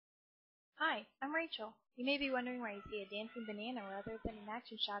Hi, I'm Rachel. You may be wondering why you see a dancing banana rather than an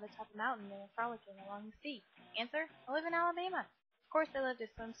action shot atop a mountain and frolicking along the sea. Answer: I live in Alabama. Of course I love to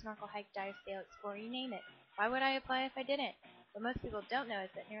swim, snorkel, hike, dive, sail, explore, you name it. Why would I apply if I didn't? What most people don't know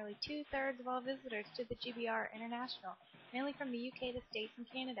is that nearly two-thirds of all visitors to the GBR are international, mainly from the UK, the States, and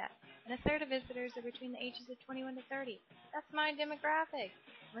Canada, and a third of visitors are between the ages of 21 to 30. That's my demographic.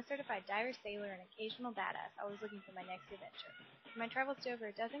 I'm a certified diver, sailor, and occasional badass, always looking for my next adventure. From my travels to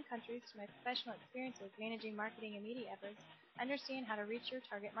over a dozen countries to my professional experiences managing marketing and media efforts, I understand how to reach your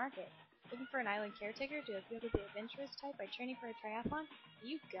target market. Looking for an island caretaker to appeal to the adventurous type by training for a triathlon?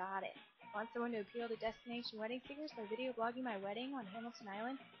 You got it. Want someone to appeal to destination wedding seekers by video blogging my wedding on Hamilton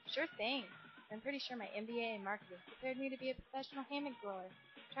Island? Sure thing. I'm pretty sure my MBA in marketing prepared me to be a professional hammock blower.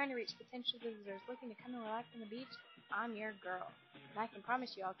 Trying to reach potential visitors looking to come and relax on the beach? I'm your girl. And I can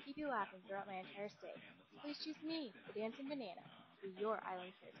promise you I'll keep you laughing throughout my entire stay. Please choose me, the dancing banana, to be your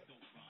island caretaker.